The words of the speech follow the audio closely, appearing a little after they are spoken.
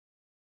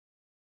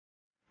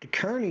The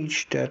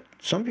carnage that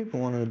some people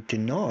want to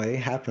deny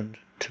happened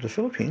to the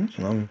Philippines,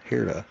 and I'm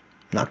here to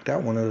knock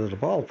that one out of the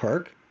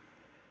ballpark,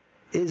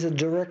 is a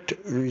direct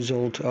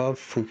result of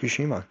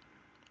Fukushima.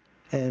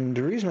 And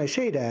the reason I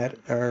say that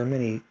are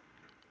many,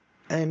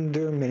 and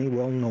there are many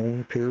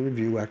well-known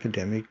peer-reviewed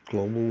academic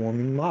global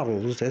warming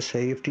models that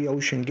say if the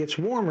ocean gets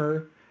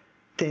warmer,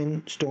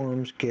 then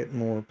storms get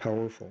more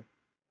powerful.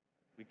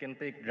 We can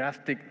take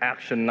drastic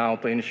action now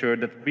to ensure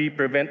that we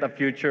prevent a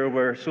future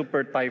where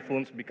super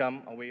typhoons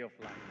become a way of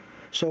life.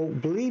 So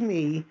believe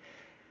me,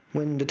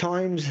 when the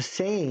Times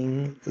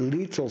saying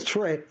lethal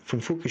threat from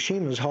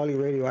Fukushima's highly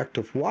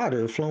radioactive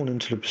water flown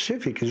into the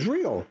Pacific is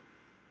real.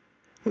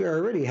 We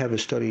already have a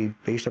study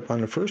based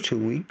upon the first 2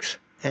 weeks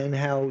and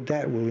how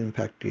that will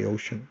impact the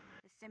ocean.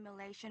 The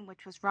simulation,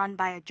 which was run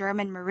by a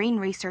German marine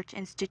research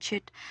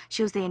institute,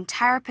 shows the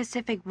entire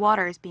Pacific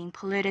waters being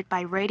polluted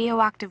by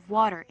radioactive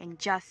water in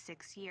just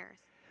 6 years.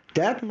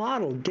 That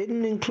model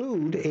didn't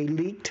include a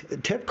leaked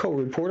TEPCO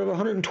report of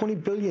 120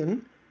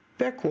 billion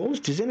becquerels,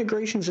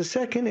 disintegrations a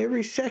second,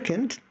 every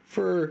second,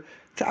 for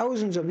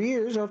thousands of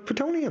years of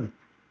plutonium.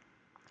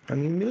 I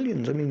mean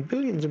millions, I mean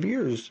billions of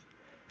years.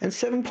 And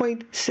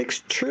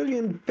 7.6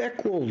 trillion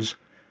becquerels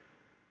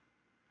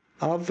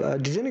of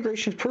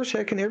disintegrations per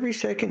second,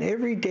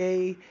 every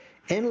day,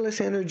 endless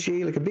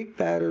energy, like a big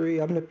battery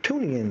of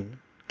Neptunian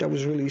that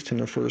was released in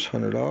the first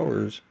 100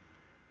 hours.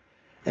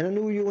 And a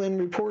new UN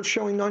report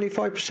showing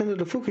 95% of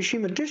the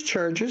Fukushima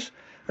discharges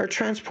are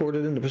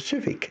transported in the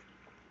Pacific.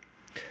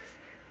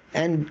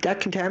 And that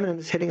contaminant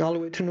is heading all the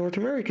way to North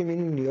America,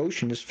 meaning the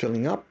ocean is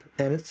filling up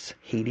and it's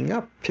heating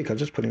up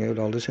because it's putting out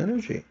all this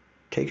energy.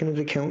 Taking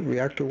into account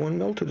reactor 1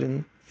 melted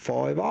in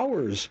 5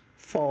 hours.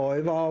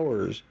 5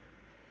 hours.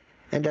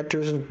 And that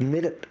there's a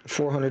minute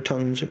 400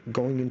 tons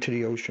going into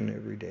the ocean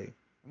every day.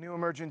 New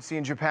emergency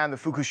in Japan. The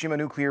Fukushima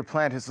nuclear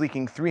plant is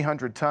leaking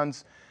 300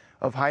 tons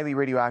of highly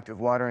radioactive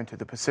water into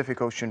the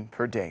Pacific Ocean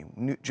per day.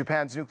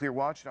 Japan's nuclear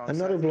watchdog.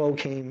 Another blow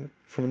came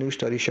from a new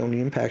study showing the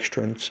impact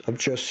strengths of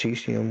just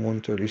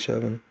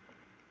cesium-137.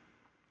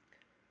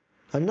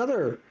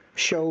 Another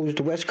shows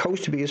the West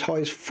Coast to be as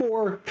high as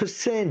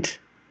 4%.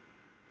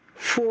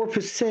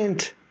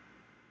 4%.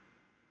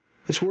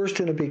 It's worse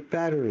than a big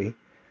battery,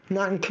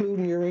 not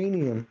including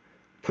uranium,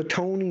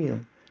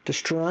 plutonium, the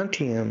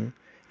strontium.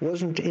 It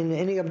wasn't in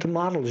any of the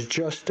models,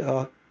 just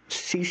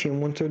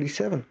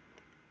cesium-137.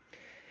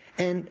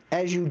 And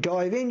as you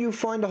dive in, you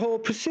find the whole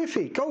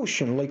Pacific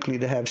Ocean likely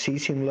to have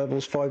cesium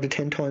levels 5 to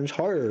 10 times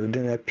higher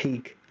than that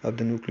peak of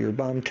the nuclear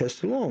bomb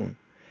test alone.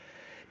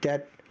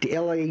 That the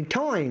LA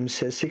Times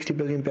says 60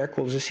 billion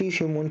becquerels of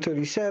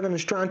cesium-137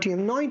 and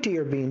strontium-90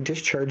 are being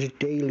discharged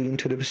daily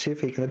into the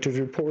Pacific, and that there's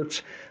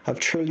reports of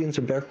trillions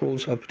of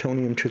becquerels of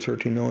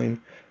plutonium-239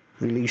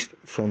 released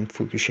from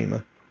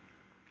Fukushima,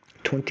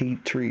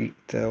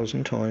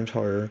 23,000 times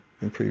higher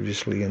than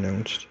previously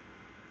announced.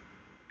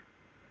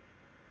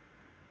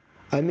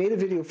 I made a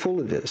video full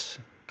of this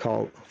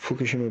called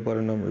Fukushima by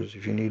the Numbers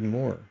if you need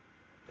more.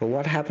 But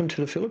what happened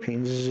to the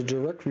Philippines is a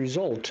direct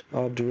result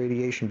of the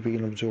radiation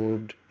being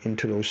absorbed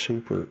into those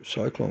super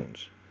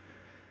cyclones.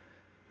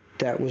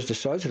 That was the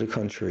size of the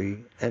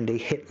country, and they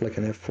hit like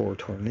an F4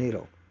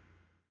 tornado.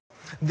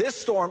 This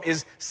storm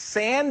is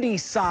Sandy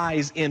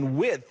size in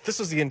width. This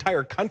is the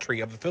entire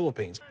country of the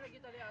Philippines.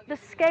 The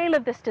scale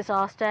of this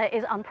disaster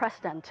is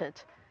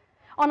unprecedented.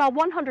 On our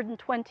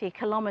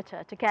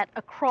 120-kilometer to get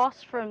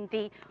across from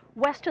the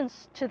western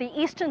to the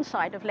eastern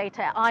side of Leyte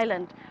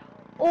Island,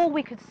 all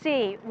we could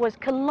see was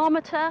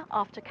kilometer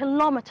after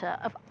kilometer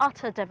of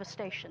utter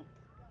devastation.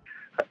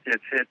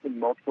 It's hit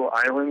multiple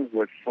islands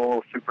with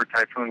full super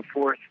typhoon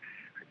force,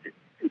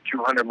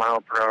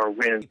 200-mile-per-hour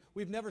wind.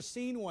 We've never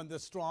seen one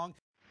this strong.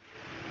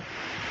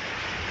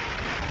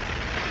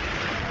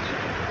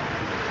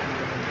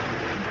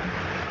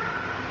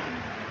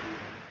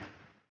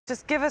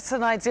 Just give us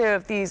an idea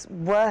of these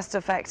worst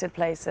affected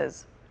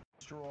places.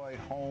 Destroyed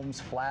homes,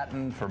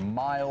 flattened for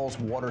miles,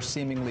 water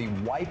seemingly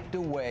wiped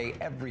away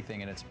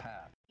everything in its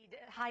path.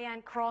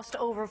 Haiyan crossed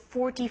over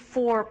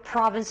 44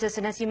 provinces,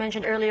 and as you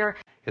mentioned earlier,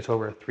 it's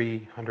over a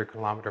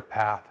 300-kilometer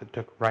path that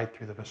took right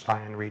through the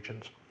Visayan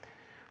regions.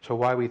 So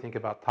why we think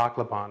about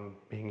Tacloban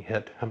being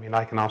hit, I mean,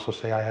 I can also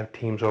say I have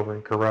teams over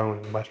in Coron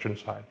and the western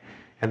side,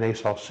 and they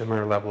saw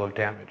similar level of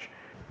damage.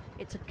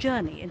 It's a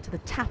journey into the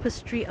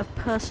tapestry of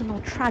personal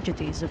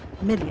tragedies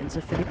of millions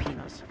of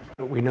Filipinos.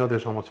 We know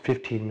there's almost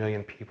 15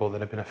 million people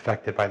that have been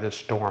affected by this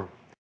storm.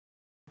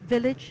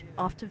 Village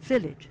after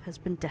village has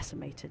been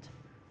decimated.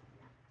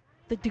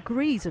 The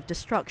degrees of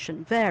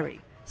destruction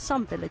vary.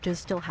 Some villages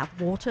still have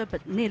water,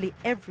 but nearly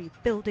every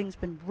building's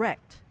been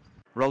wrecked.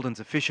 Roldan's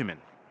a fisherman,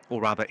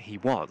 or rather he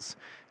was,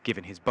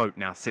 given his boat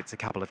now sits a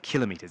couple of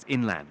kilometers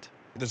inland.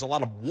 There's a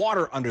lot of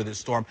water under this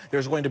storm.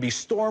 There's going to be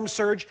storm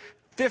surge,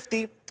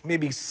 50,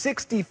 maybe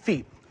 60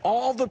 feet.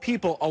 All the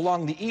people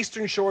along the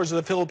eastern shores of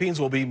the Philippines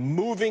will be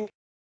moving.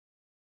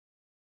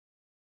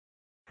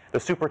 The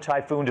super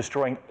typhoon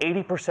destroying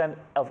 80%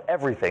 of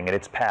everything in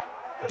its path.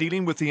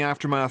 Dealing with the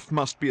aftermath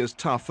must be as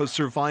tough as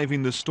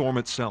surviving the storm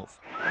itself.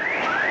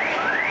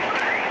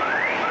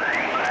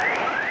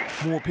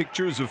 More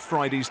pictures of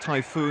Friday's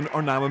typhoon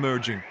are now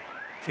emerging.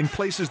 In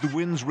places, the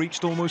winds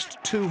reached almost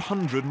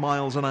 200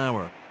 miles an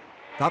hour.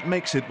 That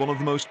makes it one of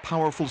the most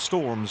powerful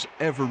storms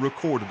ever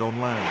recorded on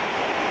land.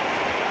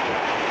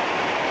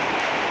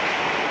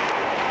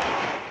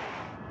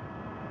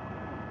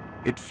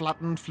 It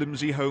flattened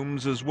flimsy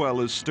homes as well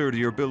as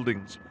sturdier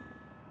buildings.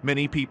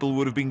 Many people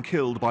would have been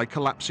killed by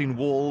collapsing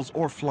walls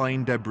or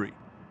flying debris.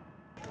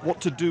 What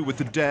to do with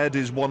the dead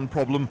is one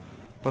problem,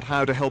 but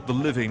how to help the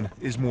living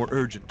is more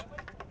urgent.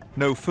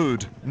 No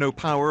food, no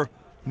power,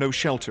 no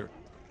shelter.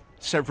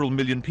 Several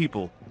million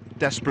people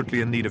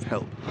desperately in need of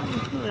help.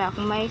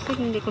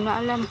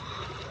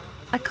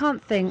 I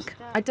can't think.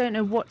 I don't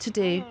know what to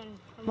do.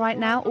 Right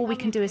now, all we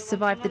can do is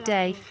survive the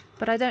day,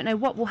 but I don't know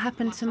what will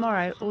happen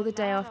tomorrow or the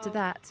day after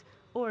that,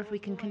 or if we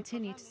can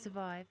continue to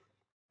survive.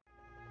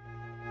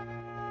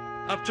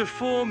 Up to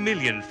 4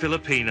 million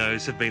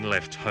Filipinos have been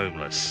left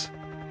homeless.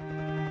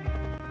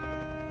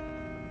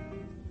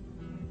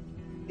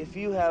 If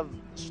you have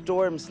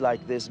storms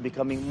like this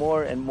becoming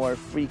more and more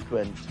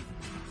frequent,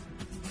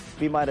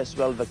 we might as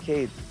well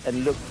vacate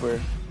and look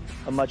for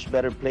a much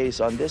better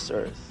place on this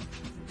earth,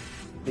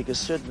 because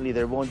certainly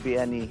there won't be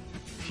any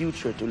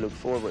future to look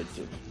forward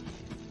to.